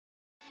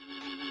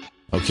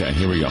Okay,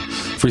 here we go.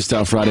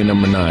 Freestyle Friday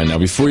number 9. Now,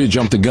 before you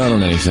jump the gun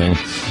on anything,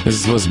 this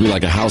is supposed to be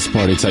like a house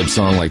party type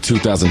song like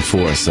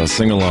 2004, so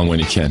sing along when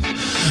you can.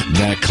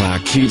 That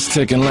clock keeps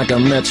ticking like a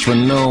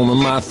metronome, and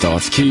my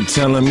thoughts keep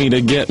telling me to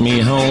get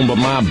me home, but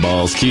my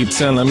balls keep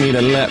telling me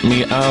to let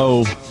me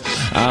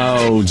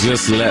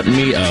just let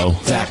me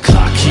That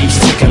clock keeps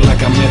ticking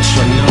like a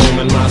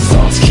metronome, and my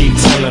thoughts keep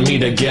telling me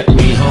to get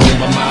me home,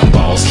 but my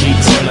balls keep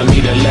telling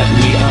me to let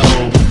me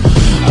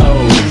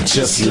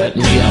just let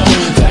me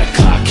That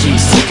clock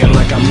keeps ticking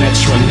like a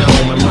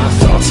metronome, and my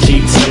thoughts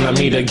keep telling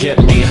me to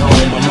get me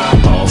home, but my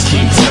balls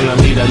keep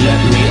telling me to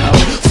let me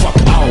Fuck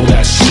all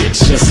that shit,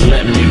 just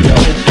let me go.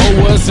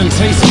 Owers and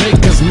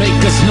tastemakers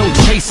make us no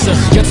chaser.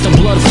 Gets the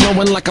blood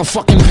flowing like a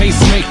fucking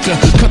pacemaker.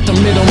 Cut the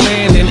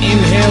middleman and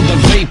inhale the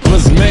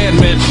vapors.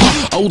 Madman,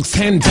 old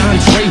 10 Don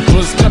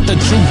Drapers. Cut the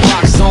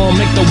jukebox on,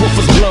 make the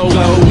woofers blow.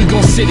 We gon'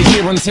 sit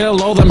here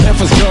until all them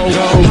heifers go.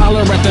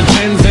 Holler at the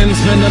tens and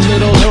spend a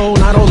little dough.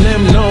 Not on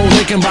them, no,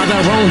 they can buy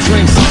their own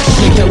drinks.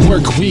 Take that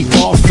work week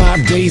off,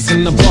 5 days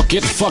in the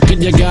bucket. Fuck it,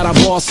 you got a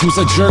boss who's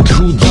a jerk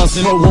who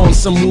doesn't. Throw on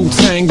some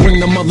Wu-Tang, bring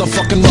the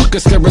motherfucking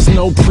ruckus. There is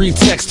no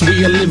pretext,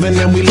 we are living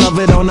and we love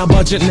it on a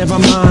budget. Never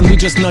mind, we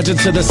just nudge it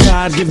to the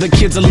side. Give the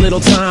kids a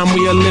little time,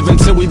 we are living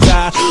till we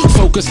die.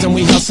 Focused and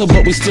we hustle,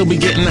 but we still be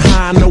getting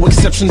high. No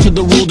exception to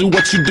the rule, do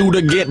what you do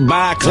to get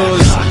by.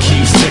 Cause I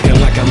keep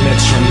ticking like a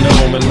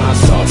metronome, and my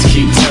thoughts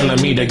keep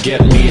telling me to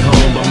get me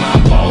home, but my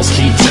balls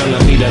keep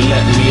telling me to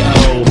let me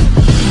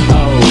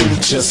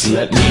just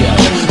let me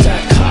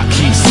That clock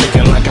keeps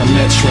ticking like a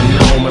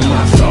metronome, and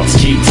my thoughts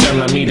keep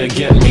telling me to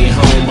get me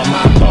home, but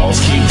my balls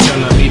keep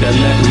telling me to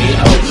let me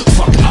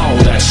fuck all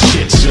that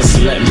shit,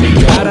 just let me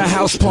go. At a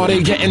house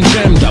party getting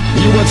jammed up,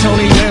 you a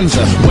Tony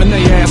Danza. When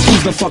they ask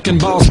who's the fucking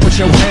boss, put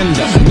your hand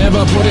up.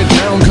 Never put it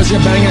down cause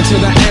you're banging to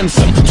the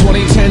anthem.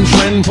 2010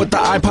 trend, put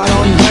the iPod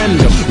on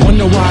random.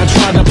 Wonder why I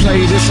tried to play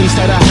this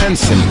instead of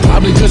Hanson.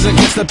 Probably cause it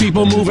gets the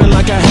people moving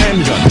like a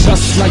handgun.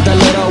 Just like the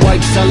little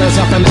white fellas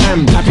up in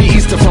Ham. Happy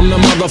Easter from the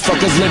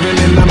motherfuckers living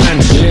in the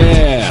mansion.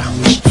 Yeah,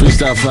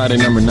 Freestyle Friday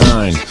number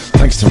 9.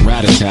 Thanks to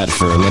Rat-a-Tat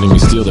for letting me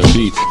steal their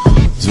beat.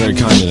 It's very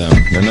kind of them.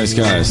 They're nice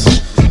guys.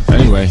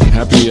 Anyway,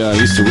 happy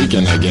Easter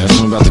weekend, I guess.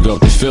 I'm about to go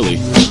up to Philly.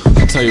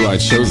 I'll tell you why I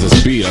chose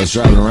this beat. I was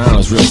driving around, it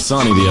was real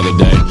sunny the other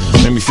day.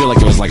 Made me feel like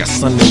it was like a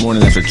Sunday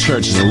morning after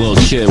church as a little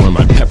kid when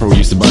my pepper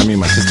used to buy me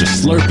and my sister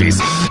Slurpees.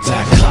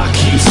 That clock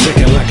keeps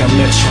ticking like a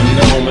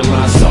metronome, and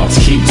my thoughts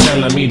keep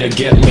telling me to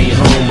get me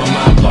home, but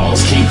my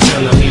balls keep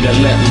telling me to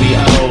let me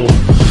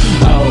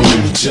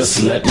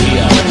just let me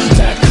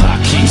That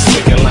clock keeps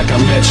ticking like a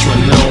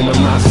metronome, and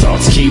my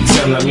thoughts keep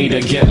telling me to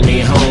get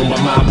me home,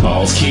 but my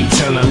balls keep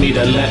telling me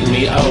to let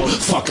me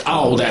fuck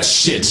all that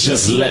shit,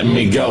 just let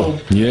me go.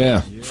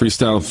 Yeah,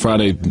 Freestyle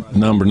Friday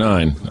number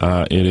 9.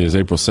 It is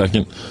April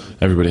 2nd.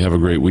 Everybody have a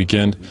great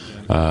weekend.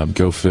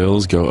 Go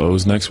Phils, go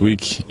O's next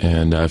week,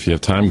 and if you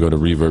have time, go to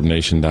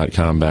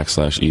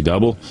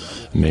reverbnation.com/E-Double.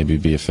 Maybe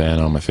be a fan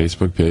on my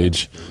Facebook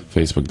page,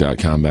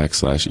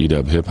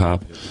 facebook.com/E-Dub Hip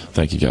Hop.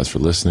 Thank you guys for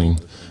listening.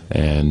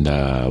 And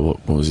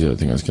what was the other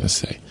thing I was going to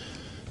say?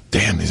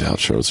 Damn, these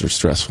outros are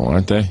stressful,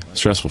 aren't they?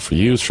 Stressful for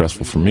you,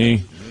 stressful for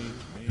me,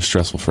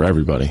 stressful for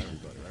everybody.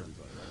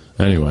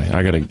 Anyway,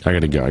 I gotta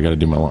go. I gotta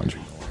do my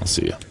laundry. I'll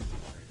see you.